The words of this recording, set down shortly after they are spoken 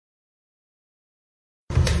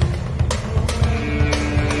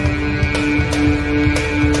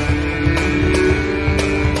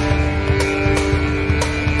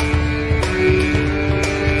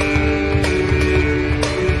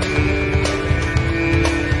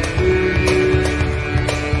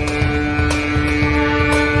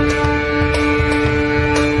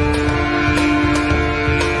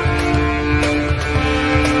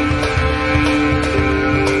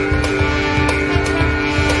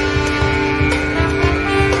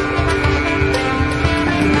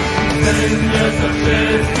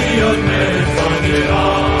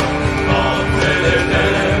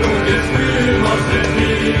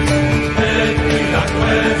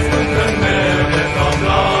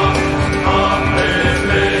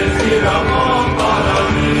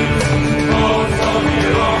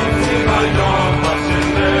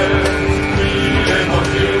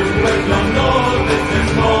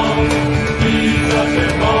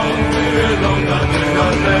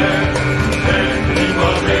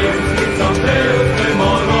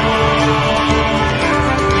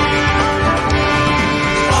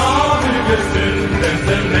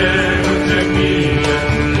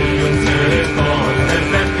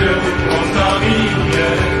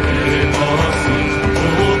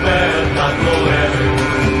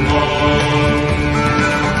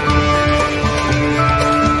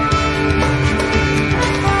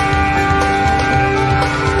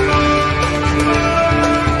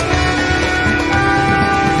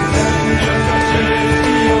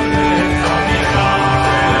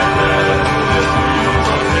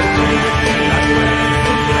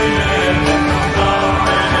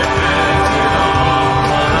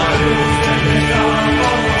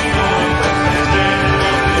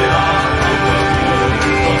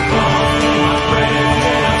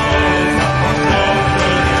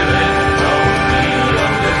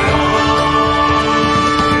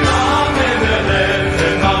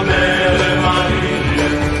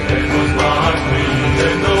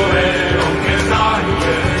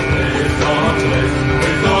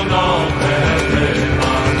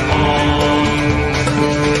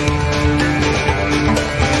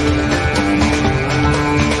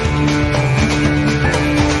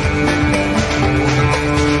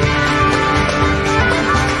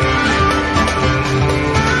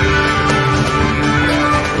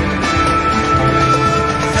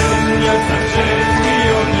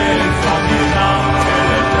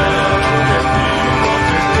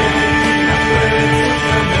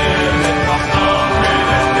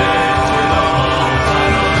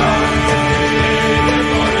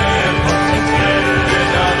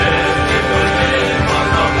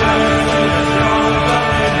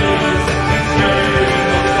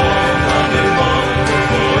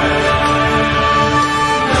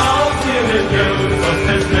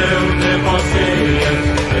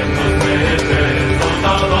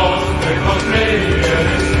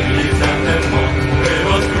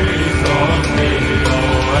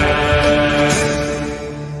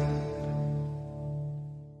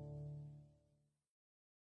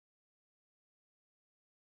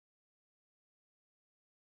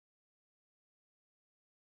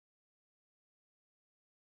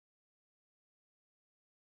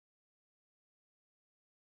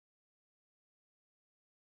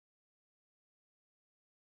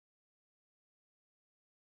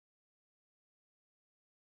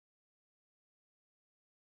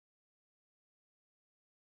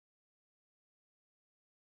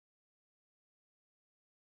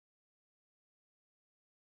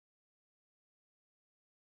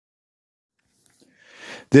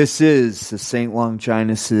This is the St.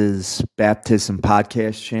 Longinus' Baptism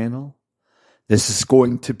Podcast channel. This is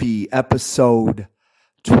going to be episode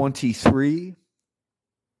 23,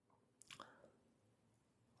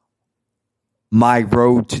 My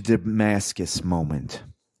Road to Damascus moment.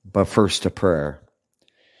 But first a prayer.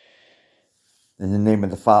 In the name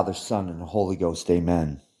of the Father, Son, and the Holy Ghost,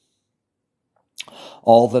 amen.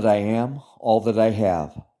 All that I am, all that I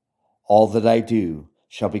have, all that I do,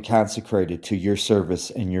 shall be consecrated to your service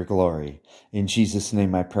and your glory. In Jesus'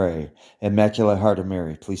 name I pray. Immaculate Heart of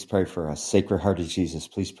Mary, please pray for us. Sacred Heart of Jesus,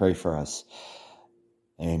 please pray for us.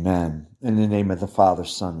 Amen. In the name of the Father,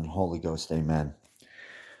 Son, and Holy Ghost, amen.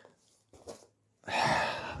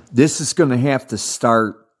 This is going to have to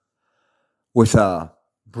start with a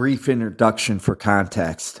brief introduction for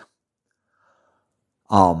context.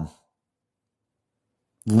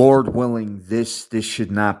 Lord willing, this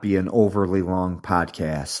should not be an overly long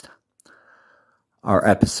podcast. Or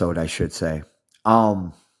episode, I should say.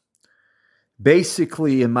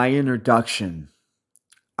 Basically, in my introduction,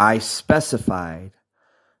 I specified,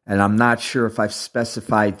 and I'm not sure if I've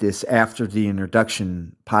specified this after the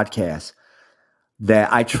introduction podcast,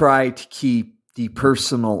 that I try to keep the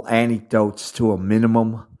personal anecdotes to a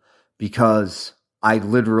minimum because I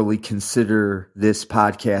literally consider this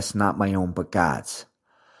podcast not my own but God's.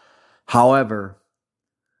 However,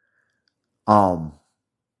 the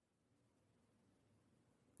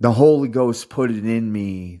Holy Ghost put it in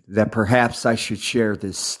me that perhaps I should share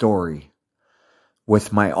this story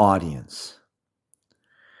with my audience.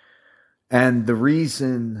 And the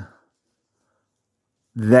reason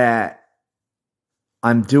that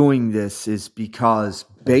I'm doing this is because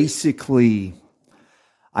basically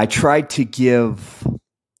I tried to give,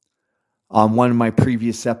 on one of my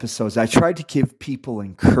previous episodes, I tried to give people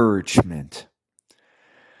encouragement.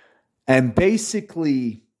 And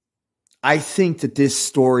basically, I think that this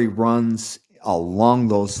story runs along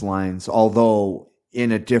those lines, although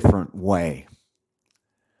in a different way.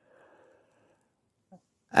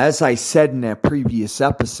 As I said in that previous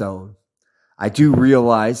episode, I do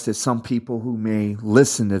realize that some people who may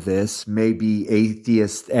listen to this may be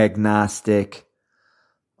atheist, agnostic,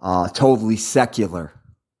 totally secular,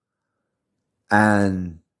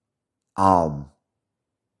 and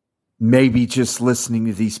maybe just listening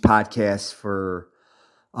to these podcasts for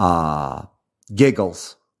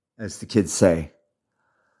giggles, as the kids say.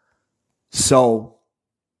 So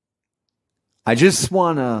I just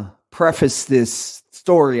want to preface this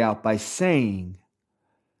story out by saying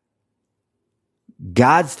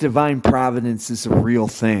God's divine providence is a real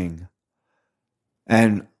thing.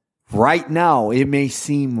 And right now, it may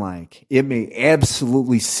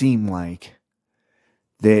absolutely seem like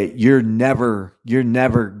that you're never, you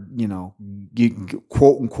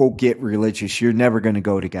quote unquote get religious. You're never going to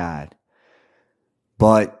go to God.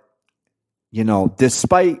 But,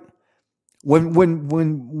 despite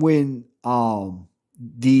when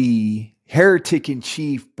the heretic in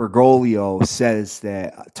chief Bergoglio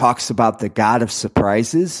talks about the God of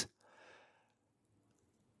surprises,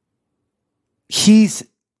 he's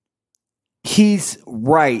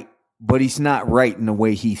right, but he's not right in the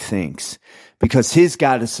way he thinks, because his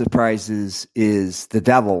God of surprises is the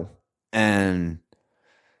devil, and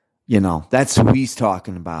that's who he's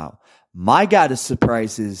talking about. My God of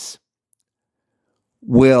surprises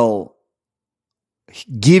will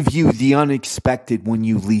give you the unexpected when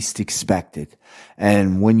you least expect it.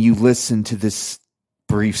 And when you listen to this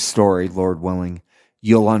brief story, Lord willing,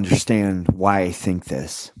 you'll understand why I think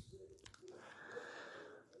this.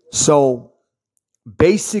 So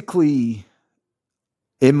basically,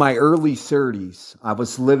 in my early 30s, I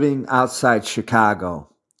was living outside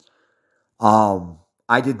Chicago.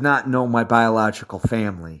 I did not know my biological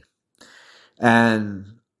family. And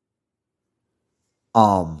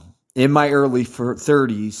in my early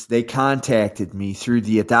 30s, they contacted me through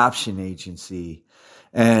the adoption agency,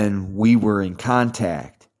 and we were in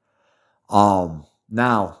contact. Two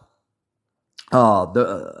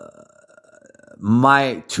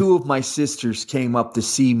of my sisters came up to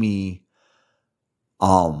see me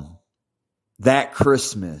that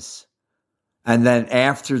Christmas. And then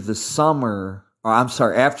after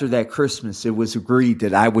that Christmas, it was agreed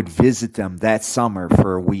that I would visit them that summer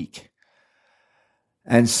for a week.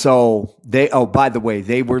 And so by the way,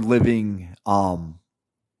 they were living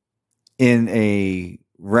in a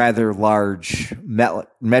rather large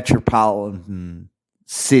metropolitan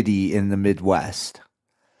city in the Midwest.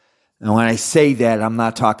 And when I say that, I'm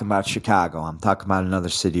not talking about Chicago. I'm talking about another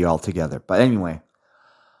city altogether. But anyway,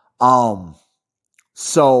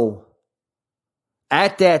 so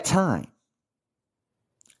at that time,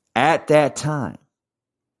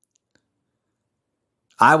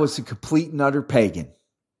 I was a complete and utter pagan.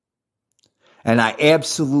 And I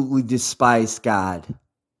absolutely despised God.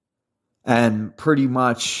 And pretty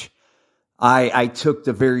much, I took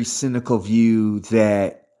the very cynical view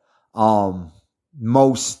that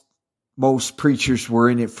most preachers were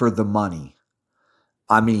in it for the money.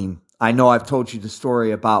 I mean, I know I've told you the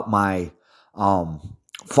story about my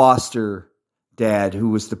foster dad, who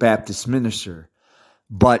was the Baptist minister.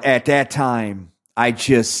 But at that time, I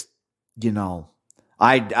just,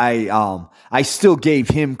 I still gave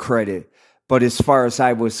him credit. But as far as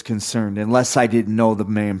I was concerned, unless I didn't know the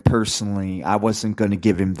man personally, I wasn't going to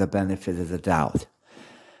give him the benefit of the doubt.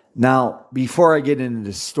 Now, before I get into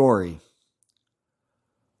the story,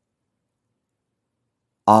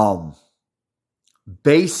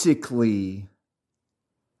 basically,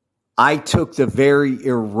 I took the very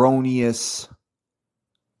erroneous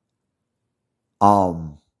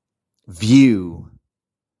view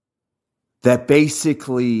that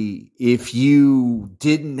basically, if you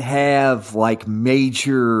didn't have like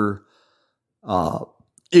major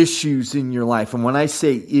issues in your life, and when I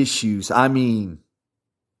say issues, I mean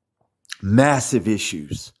massive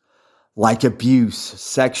issues like abuse,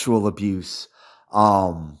 sexual abuse,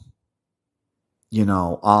 having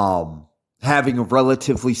a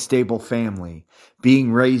relatively stable family,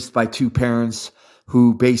 being raised by two parents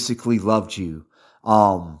who basically loved you.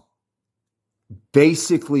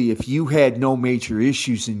 Basically, if you had no major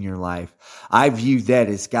issues in your life, I view that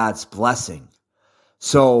as God's blessing.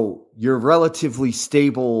 So you're relatively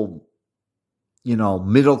stable,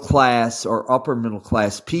 middle class or upper middle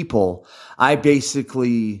class people. I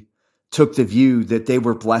basically took the view that they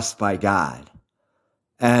were blessed by God.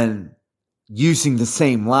 And using the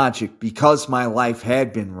same logic, because my life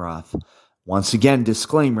had been rough, once again,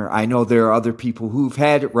 disclaimer, I know there are other people who've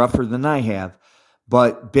had it rougher than I have,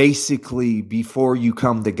 but basically, before you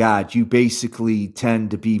come to God, you basically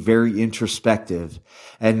tend to be very introspective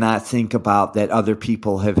and not think about that other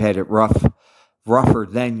people have had it rougher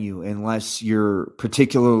than you, unless you're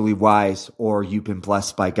particularly wise or you've been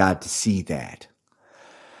blessed by God to see that.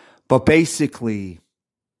 But basically,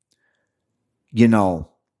 my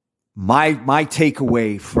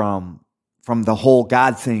takeaway from the whole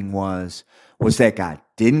God thing was that God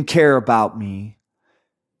didn't care about me.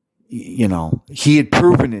 He had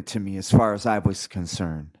proven it to me as far as I was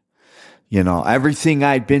concerned. Everything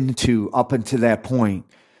I'd been to up until that point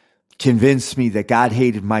convinced me that God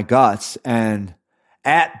hated my guts. And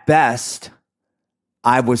at best,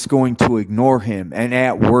 I was going to ignore him. And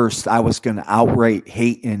at worst, I was going to outright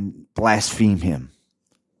hate and blaspheme him.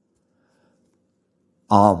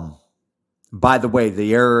 By the way,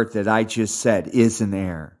 the error that I just said is an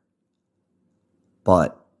error.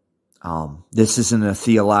 But this isn't a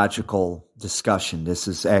theological discussion. This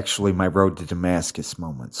is actually my road to Damascus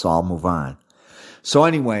moment. So I'll move on. So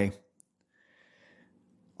anyway,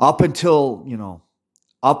 up until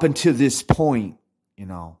this point,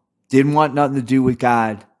 didn't want nothing to do with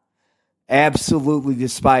God. Absolutely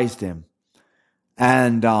despised him.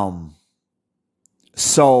 And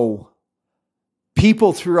so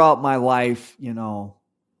people throughout my life,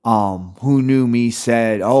 who knew me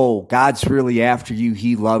said, "Oh, God's really after you.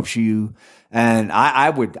 He loves you." And I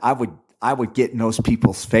would get in those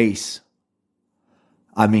people's face.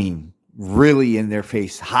 I mean, really in their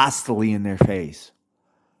face, hostilely in their face.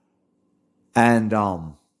 And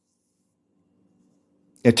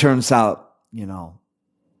it turns out,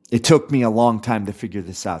 it took me a long time to figure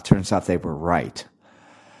this out. Turns out they were right.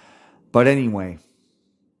 But anyway,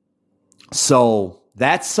 so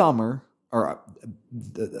that summer, or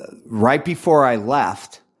right before I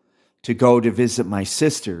left to go to visit my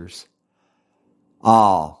sisters,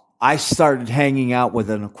 I started hanging out with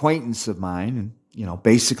an acquaintance of mine. And,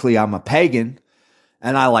 basically I'm a pagan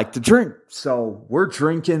and I like to drink. So we're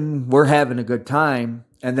drinking, we're having a good time.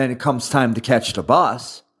 And then it comes time to catch the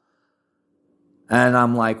bus. And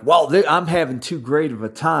I'm like, well, I'm having too great of a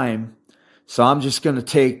time. So I'm going to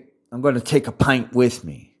take a pint with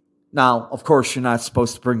me. Now, of course, you're not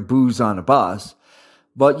supposed to bring booze on a bus.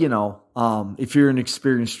 But, if you're an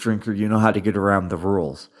experienced drinker, you know how to get around the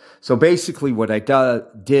rules. So basically what I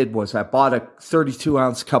did was I bought a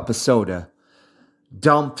 32-ounce cup of soda,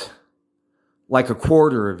 dumped like a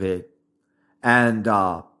quarter of it, and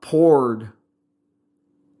poured.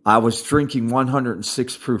 I was drinking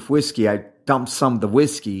 106 proof whiskey. I dumped some of the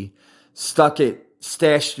whiskey, stashed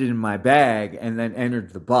it in my bag, and then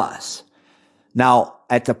entered the bus. Now,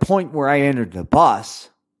 at the point where I entered the bus,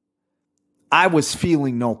 I was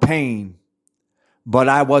feeling no pain, but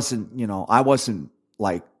I wasn't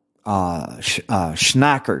like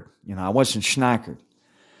schnockered. I wasn't schnockered.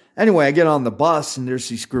 Anyway, I get on the bus and there's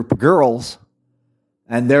this group of girls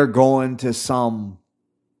and they're going to some,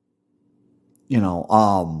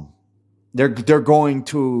 they're going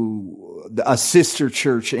to a sister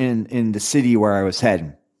church in the city where I was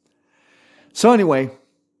heading. So anyway,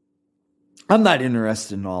 I'm not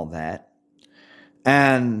interested in all that.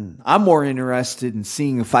 And I'm more interested in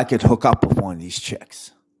seeing if I could hook up with one of these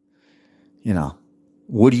chicks.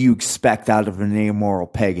 What do you expect out of an amoral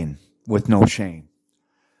pagan with no shame?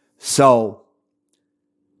 So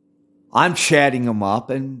I'm chatting them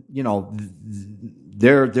up and,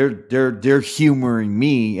 they're humoring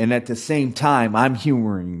me. And at the same time, I'm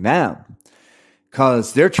humoring them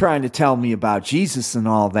because they're trying to tell me about Jesus and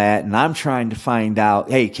all that. And I'm trying to find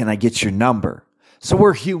out, hey, can I get your number? So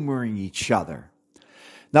we're humoring each other.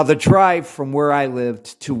 Now, the drive from where I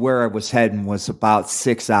lived to where I was heading was about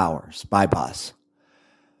 6 hours by bus.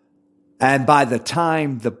 And by the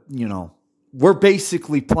time we're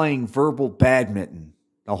basically playing verbal badminton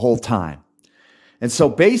the whole time. And so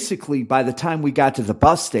basically, by the time we got to the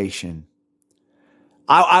bus station,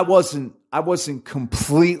 I wasn't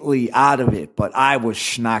completely out of it, but I was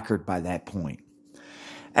schnockered by that point.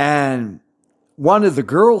 And one of the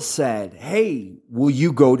girls said, "Hey, will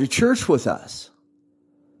you go to church with us?"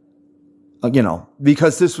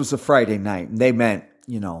 Because this was a Friday night, and they meant,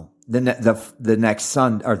 the next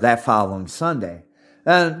Sunday or that following Sunday.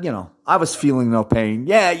 And, I was feeling no pain.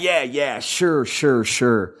 Yeah, sure.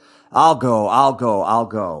 I'll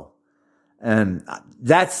go. And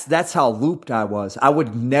that's how looped I was. I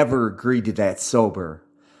would never agree to that sober.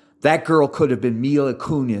 That girl could have been Mila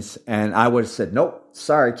Kunis, and I would have said, "Nope,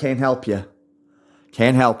 sorry, can't help you.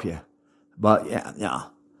 But yeah, yeah.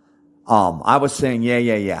 I was saying,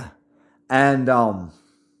 yeah. And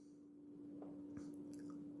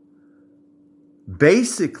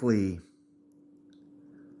basically,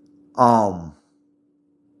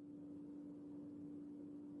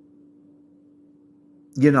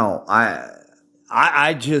 you know,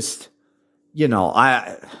 I just,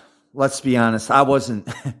 let's be honest, I wasn't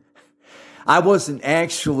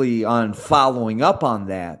actually on following up on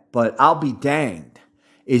that, but I'll be danged.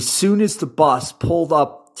 As soon as the bus pulled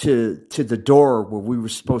up to the door where we were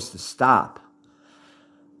supposed to stop.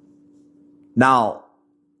 Now,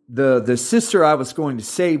 the sister I was going to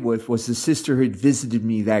stay with was the sister who had visited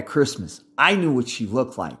me that Christmas. I knew what she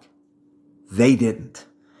looked like. They didn't.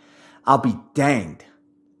 I'll be danged.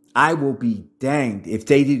 I will be danged if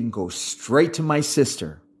they didn't go straight to my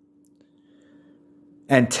sister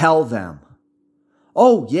and tell them,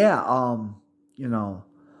 oh yeah,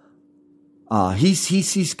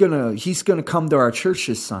 he's gonna come to our church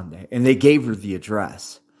this Sunday, and they gave her the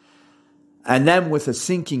address. And then with a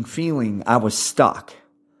sinking feeling, I was stuck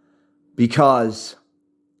because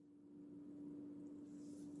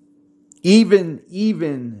even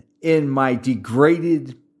in my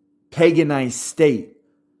degraded, paganized state,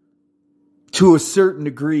 to a certain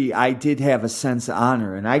degree, I did have a sense of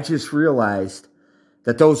honor. And I just realized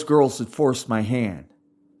that those girls had forced my hand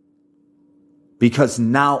because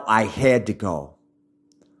now I had to go.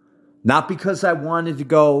 Not because I wanted to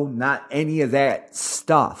go, not any of that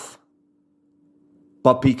stuff,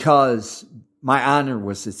 but because my honor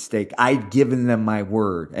was at stake. I'd given them my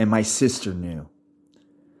word, and my sister knew.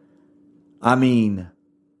 I mean,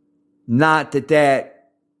 not that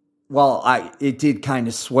it did kind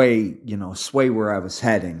of sway where I was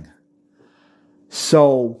heading.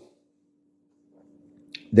 So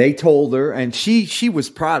they told her, and she was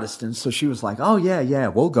Protestant, so she was like, oh yeah,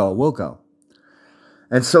 we'll go.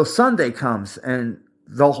 And so Sunday comes, and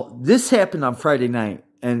this happened on Friday night,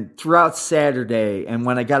 and throughout Saturday, and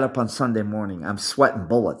when I got up on Sunday morning, I'm sweating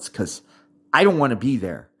bullets, because I don't want to be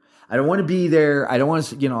there. I don't want to be there. I don't want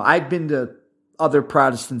to, I've been to other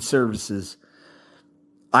Protestant services.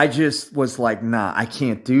 I just was like, nah, I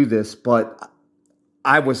can't do this. But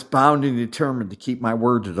I was bound and determined to keep my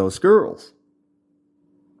word to those girls.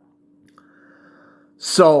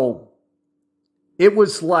 So it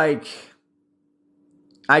was like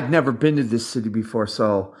I'd never been to this city before,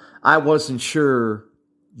 so I wasn't sure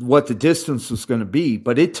what the distance was going to be.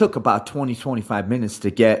 But it took about 20, 25 minutes to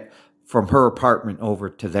get from her apartment over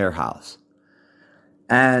to their house.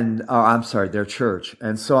 And, their church.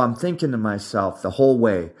 And so I'm thinking to myself the whole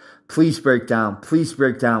way, please break down,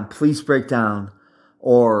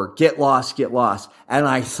 or get lost. And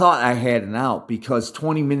I thought I had an out because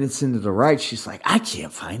 20 minutes into the ride, she's like, I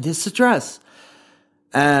can't find this address.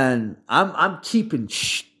 And I'm keeping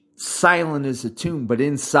silent as a tomb, but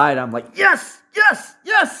inside I'm like, yes.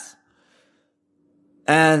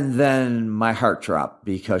 And then my heart dropped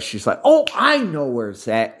because she's like, oh, I know where it's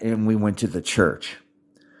at. And we went to the church.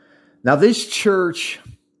 Now, this church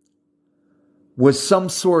was some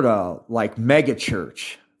sort of like mega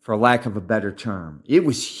church, for lack of a better term. It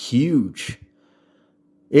was huge.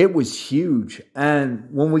 And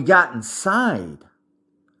when we got inside,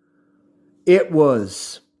 it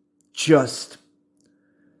was just,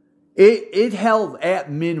 it held at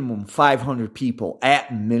minimum 500 people,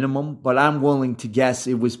 at minimum, but I'm willing to guess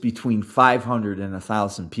it was between 500 and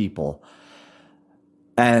 1,000 people.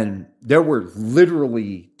 And there were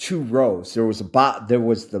literally 2 rows. There was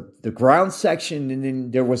the ground section, and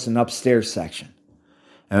then there was an upstairs section.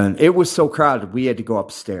 And it was so crowded, we had to go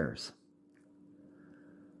upstairs.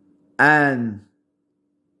 And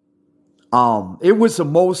it was a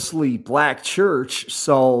mostly black church,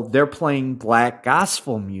 so they're playing black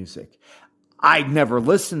gospel music. I'd never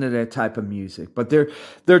listened to that type of music, but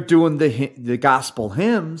they're doing the gospel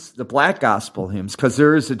hymns, the black gospel hymns, because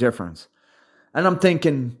there is a difference. And I'm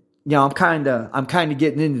thinking, I'm kind of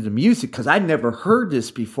getting into the music because I'd never heard this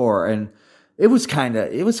before, and it was kind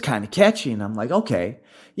of catchy. And I'm like, okay,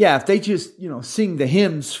 yeah, if they just sing the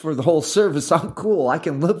hymns for the whole service, I'm cool. I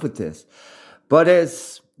can live with this. But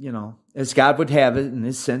as God would have it, in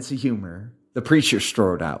his sense of humor, the preacher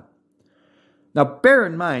strode out. Now, bear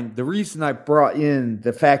in mind, the reason I brought in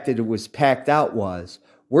the fact that it was packed out was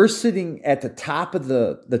we're sitting at the top of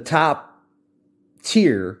the top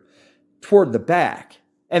tier toward the back,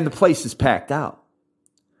 and the place is packed out.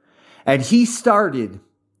 And he started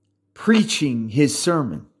preaching his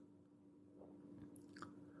sermon.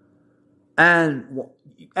 And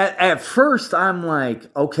at first I'm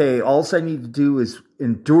like, okay, all I need to do is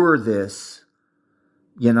endure this,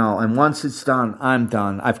 and once it's done, I'm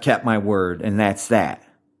done. I've kept my word, and that's that.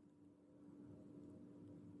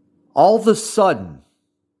 all of a sudden,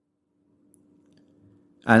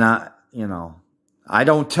 and I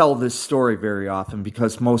don't tell this story very often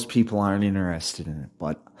because most people aren't interested in it,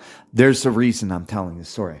 but there's a reason I'm telling this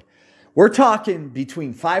story. We're talking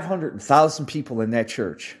between 500 and 1,000 people in that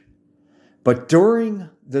church. But during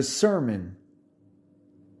the sermon,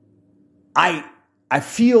 I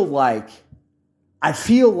feel like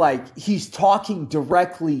he's talking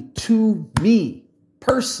directly to me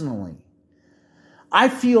personally. I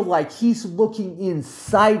feel like he's looking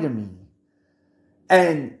inside of me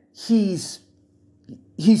and he's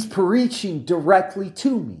preaching directly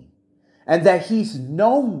to me, and that he's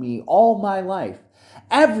known me all my life.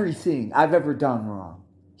 Everything I've ever done wrong,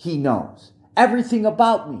 he knows. Everything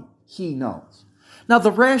about me, he knows. Now,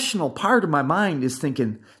 the rational part of my mind is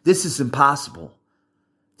thinking, this is impossible.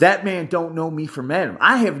 That man don't know me from Adam.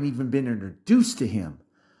 I haven't even been introduced to him.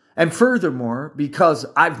 And furthermore, because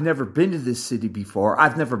I've never been to this city before,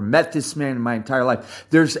 I've never met this man in my entire life,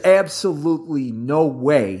 there's absolutely no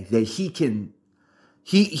way that he can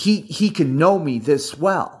know me this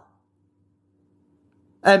well.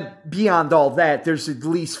 And beyond all that, there's at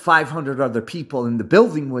least 500 other people in the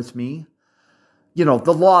building with me. The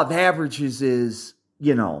law of averages is,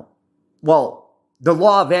 the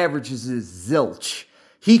law of averages is zilch.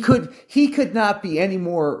 He could not be any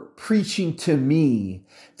more preaching to me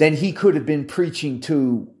than he could have been preaching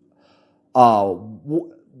to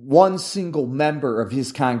one single member of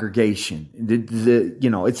his congregation.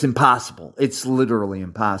 It's impossible. It's literally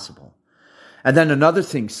impossible. And then another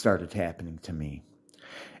thing started happening to me.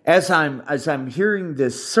 As I'm hearing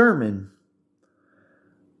this sermon,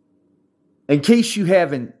 in case you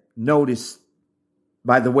haven't noticed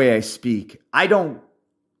by the way I speak,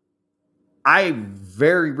 I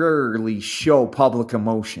very rarely show public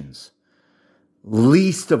emotions,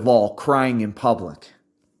 least of all crying in public.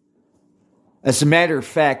 As a matter of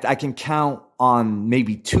fact, I can count on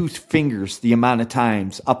maybe 2 fingers the amount of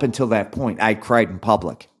times up until that point I cried in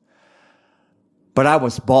public. But I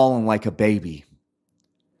was bawling like a baby.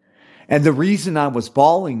 And the reason I was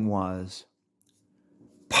bawling was,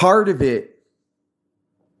 part of it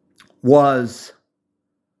was,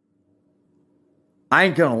 I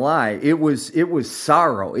ain't gonna lie, it was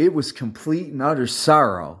sorrow. It was complete and utter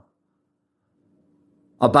sorrow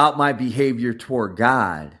about my behavior toward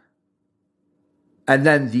God. And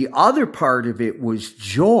then the other part of it was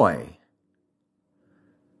joy,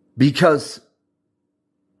 because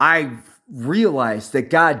I realized that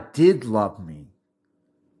God did love me.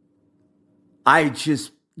 I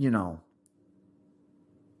just,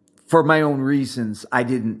 for my own reasons, I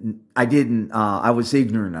was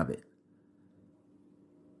ignorant of it.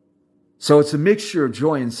 So it's a mixture of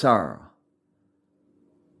joy and sorrow.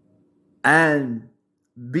 And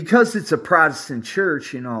because it's a Protestant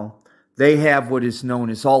church, they have what is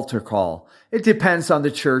known as altar call. It depends on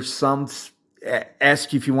the church. Some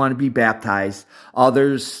ask you if you want to be baptized.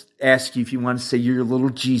 Others ask you if you want to say your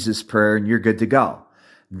little Jesus prayer and you're good to go.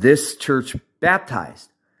 This church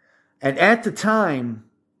baptized. And at the time,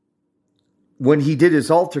 when he did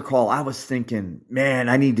his altar call, I was thinking, man,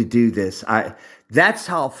 I need to do this. That's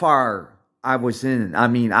how far I was in.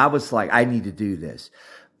 I was like, I need to do this.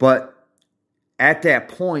 But at that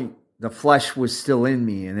point, the flesh was still in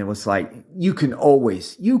me. And it was like, you can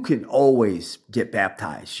always get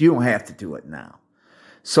baptized. You don't have to do it now.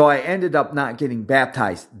 So I ended up not getting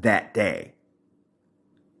baptized that day.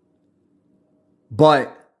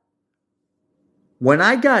 But when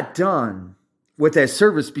I got done with that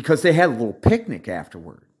service, because they had a little picnic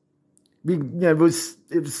afterward, it was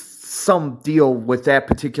some deal with that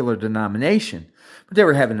particular denomination, but they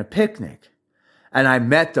were having a picnic, and I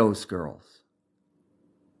met those girls,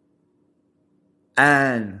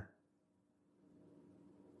 and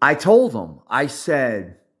I told them, I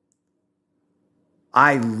said,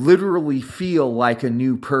 I literally feel like a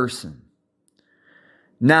new person.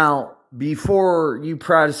 Now, before you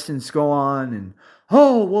Protestants go on and,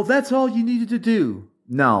 oh, well, that's all you needed to do.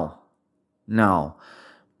 No.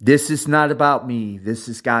 This is not about me. This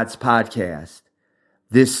is God's podcast.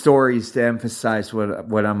 This story is to emphasize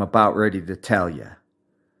what I'm about ready to tell you.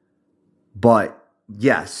 But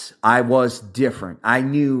yes, I was different. I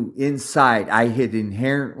knew inside I had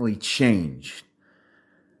inherently changed.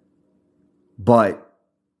 But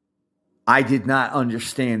I did not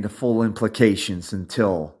understand the full implications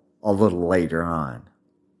until a little later on.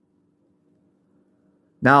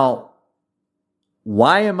 Now,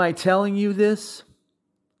 why am I telling you this?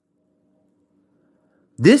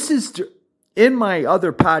 This is in my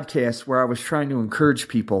other podcast where I was trying to encourage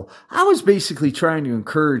people. I was basically trying to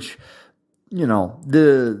encourage,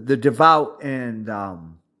 the devout and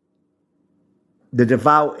the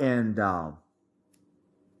devout and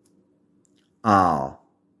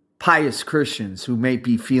pious Christians who may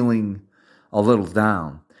be feeling a little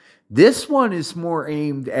down. This one is more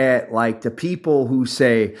aimed at like the people who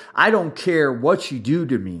say, I don't care what you do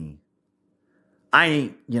to me.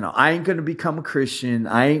 I ain't going to become a Christian.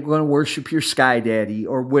 I ain't going to worship your sky daddy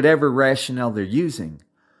or whatever rationale they're using.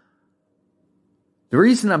 The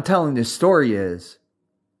reason I'm telling this story is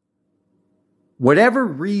whatever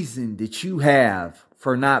reason that you have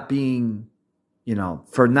for not being,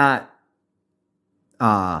 for not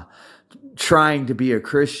trying to be a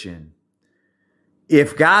Christian,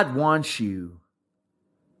 if God wants you,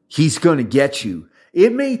 he's going to get you.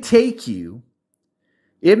 It may take you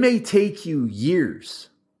years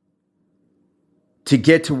to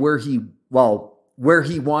get to where he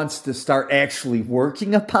wants to start actually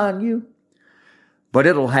working upon you, but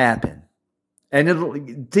it'll happen.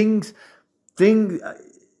 And things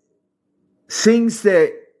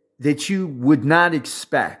that you would not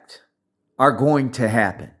expect are going to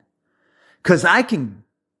happen. Because I can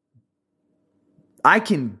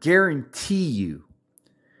guarantee you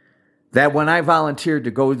that when I volunteered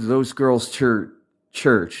to go to those girls'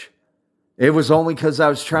 church, it was only because I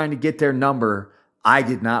was trying to get their number. I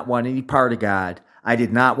did not want any part of God. I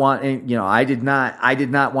did not want, I did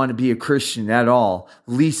not want to be a Christian at all,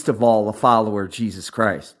 least of all a follower of Jesus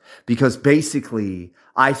Christ, because basically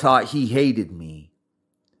I thought he hated me.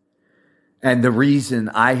 And the reason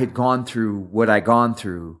I had gone through what I gone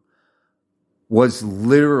through was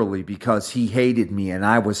literally because he hated me and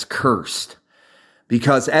I was cursed.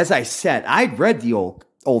 Because as I said, I'd read the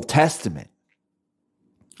Old Testament.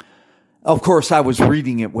 Of course, I was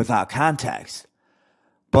reading it without context.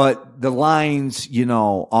 But the lines,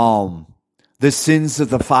 the sins of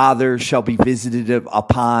the father shall be visited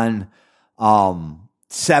upon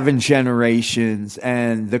 7 generations,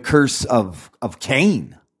 and the curse of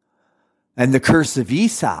Cain and the curse of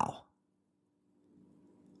Esau.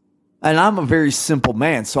 And I'm a very simple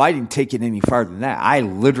man, so I didn't take it any farther than that. I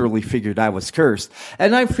literally figured I was cursed.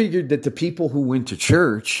 And I figured that the people who went to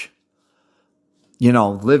church,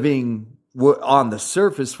 living on the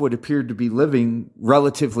surface would appear to be living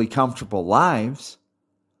relatively comfortable lives,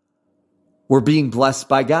 were being blessed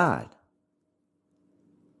by God.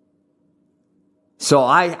 So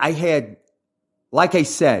I had, like I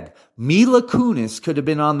said, Mila Kunis could have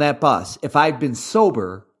been on that bus if I'd been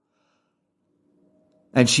sober.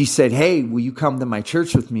 And she said, hey, will you come to my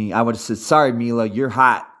church with me? I would have said, sorry, Mila, you're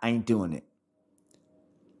hot. I ain't doing it.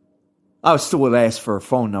 I still would ask for a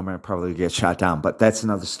phone number and probably get shot down, but that's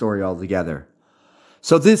another story altogether.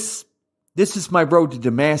 So this is my road to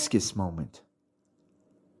Damascus moment.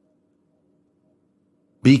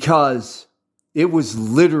 Because it was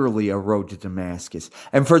literally a road to Damascus.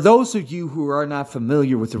 And for those of you who are not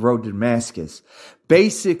familiar with the road to Damascus,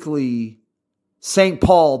 basically St.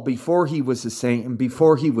 Paul, before he was a saint and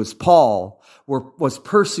before he was Paul, was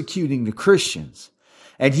persecuting the Christians.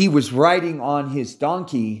 And he was riding on his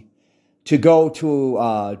donkey to go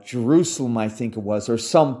to Jerusalem, I think it was, or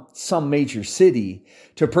some major city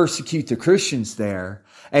to persecute the Christians there.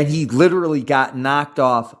 And he literally got knocked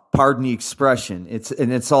off, pardon the expression,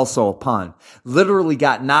 it's also a pun, literally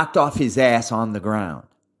got knocked off his ass on the ground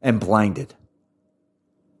and blinded.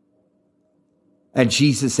 And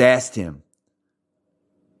Jesus asked him,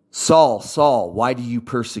 Saul, Saul, why do you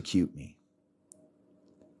persecute me?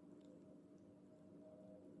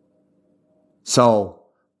 So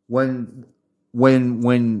when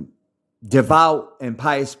devout and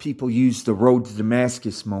pious people use the road to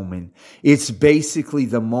Damascus moment, it's basically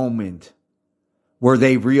the moment where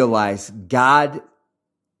they realize God,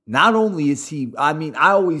 not only is he, I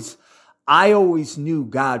always knew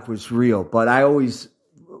God was real, but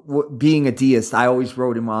being a deist, I always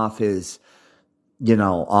wrote him off as,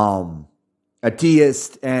 a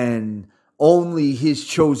deist, and only his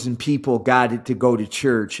chosen people got it to go to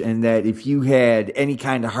church, and that if you had any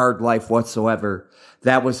kind of hard life whatsoever,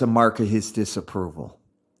 that was a mark of his disapproval.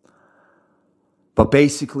 But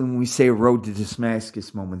basically, when we say a road to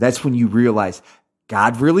Damascus moment, that's when you realize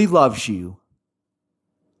God really loves you,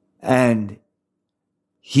 and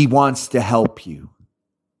he wants to help you.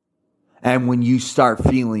 And when you start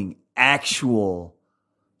feeling actual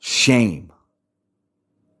shame,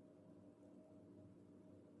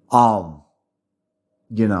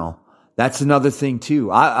 that's another thing too.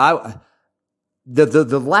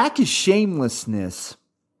 The lack of shamelessness,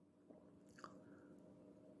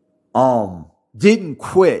 didn't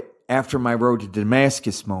quit after my road to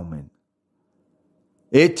Damascus moment.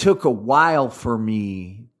 It took a while for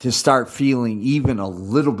me to start feeling even a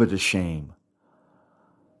little bit of shame,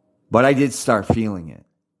 but I did start feeling it.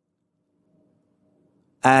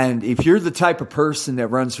 And if you're the type of person that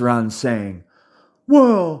runs around saying,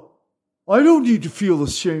 well, I don't need to feel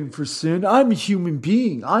ashamed for sin. I'm a human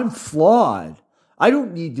being. I'm flawed. I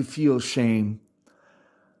don't need to feel shame.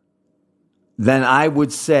 Then I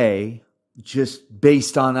would say, just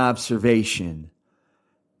based on observation,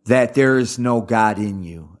 that there is no God in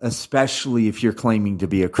you, especially if you're claiming to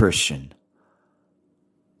be a Christian.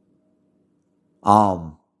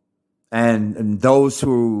 And those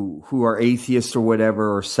who are atheists or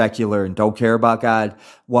whatever, or secular and don't care about God,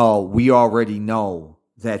 well, we already know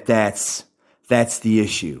that that's the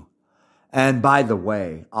issue. And by the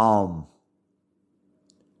way,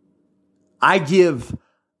 I give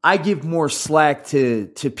more slack to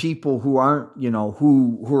people who aren't,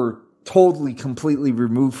 who are totally, completely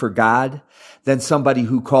removed for God than somebody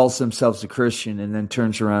who calls themselves a Christian and then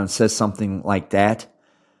turns around and says something like that.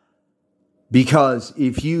 Because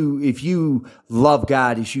if you love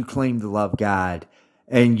God as you claim to love God,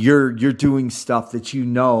 and you're doing stuff that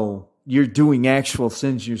you're doing actual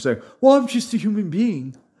sins, and you're saying, well, I'm just a human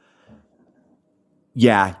being.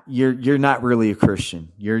 Yeah, you're not really a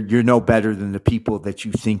Christian. You're no better than the people that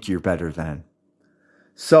you think you're better than.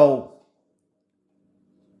 So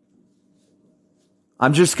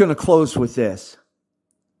I'm just going to close with this.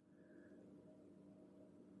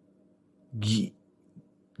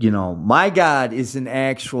 My God is an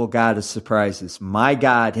actual God of surprises. My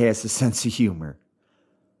God has a sense of humor.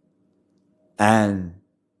 And,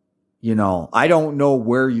 I don't know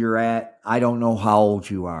where you're at. I don't know how old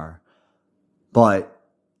you are. But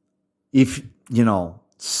if,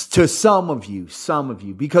 to some of you,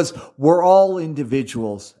 because we're all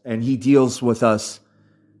individuals and he deals with us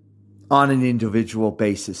on an individual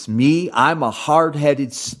basis. Me, I'm a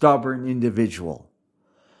hard-headed, stubborn individual.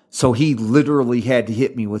 So he literally had to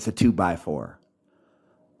hit me with a 2x4.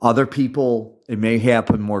 Other people, it may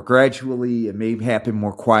happen more gradually. It may happen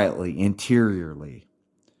more quietly, interiorly.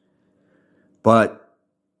 But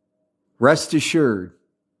rest assured,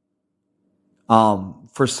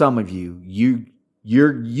 for some of you,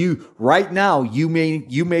 you right now, you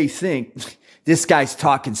may think this guy's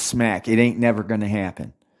talking smack. It ain't never going to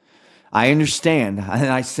happen. I understand and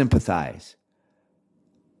I sympathize.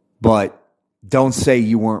 But don't say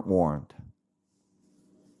you weren't warned.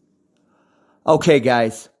 Okay,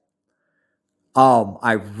 guys.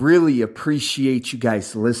 I really appreciate you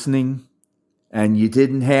guys listening. And you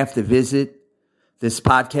didn't have to visit this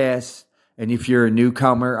podcast. And if you're a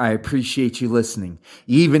newcomer, I appreciate you listening.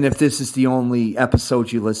 Even if this is the only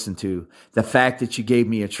episode you listen to, the fact that you gave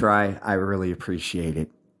me a try, I really appreciate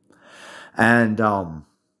it. And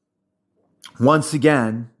once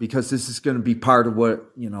again, because this is going to be part of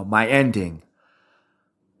what, my ending,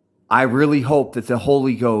 I really hope that the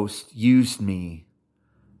Holy Ghost used me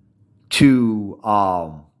to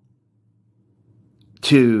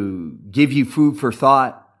give you food for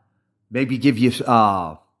thought, maybe give you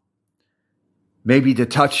maybe to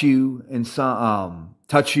touch you in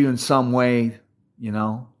some way,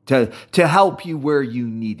 to help you where you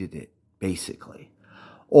needed it, basically,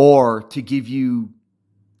 or to give you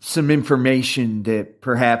some information that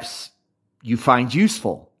perhaps you find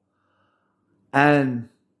useful. And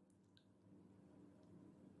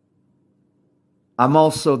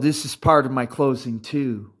this is part of my closing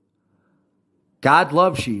too. God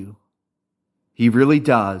loves you. He really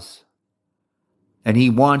does. And he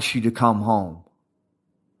wants you to come home.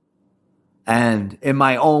 And in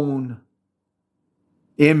my own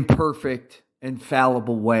imperfect and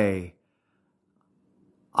fallible way,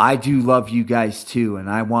 I do love you guys too. And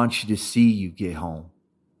I want you to see you get home.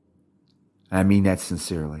 I mean that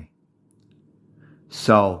sincerely.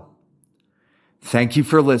 So, thank you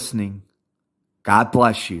for listening. God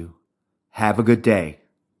bless you. Have a good day.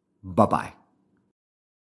 Bye-bye.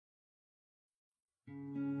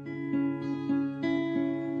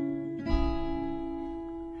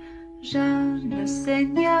 Jeune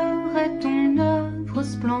Seigneur, est ton œuvre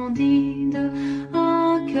splendide,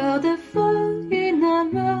 un cœur de feu, une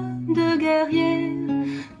âme de guerrier.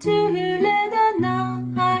 Tu les donnas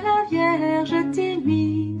à la Vierge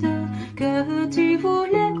timide, que tu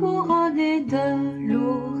voulais couronner de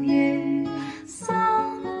laurier.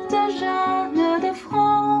 Sainte Jeanne de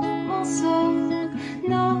France,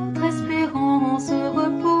 notre espérance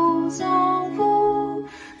repose en vous.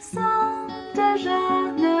 Sainte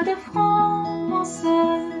Jeanne de France,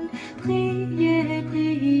 priez,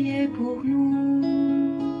 priez pour nous.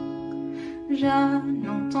 Jeanne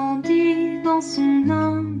entendit dans son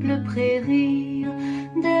humble prairie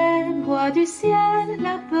des voix du ciel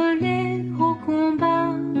l'appeler au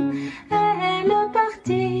combat. Elle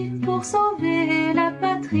partit pour sauver la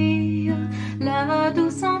patrie, la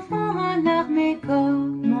douce enfant à l'armée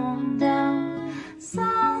comme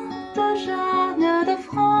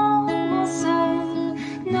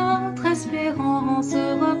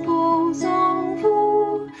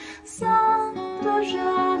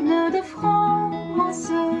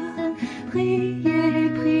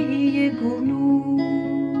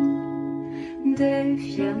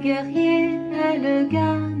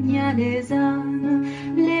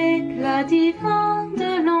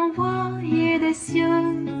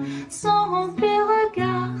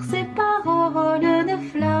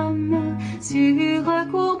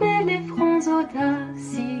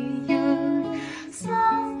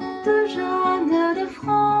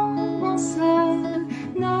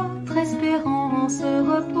France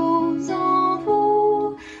repose en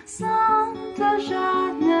vous. Sainte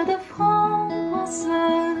Jeanne de France,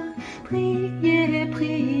 priez,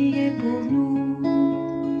 priez pour nous.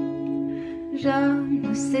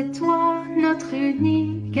 Jeanne, c'est toi notre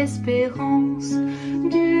unique espérance.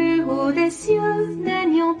 Du haut des cieux,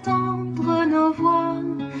 daigne entendre nos voix.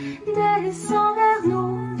 Descends vers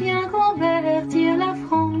nous, viens convertir la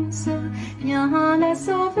France. Viens la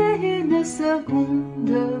sauver une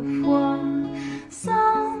seconde fois.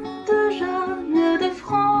 Sainte Jeanne de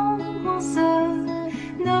France,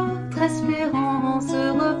 notre espérance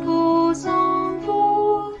repose en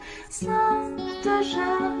vous. Sainte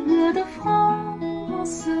Jeanne de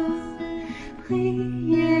France,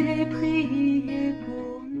 priez, priez.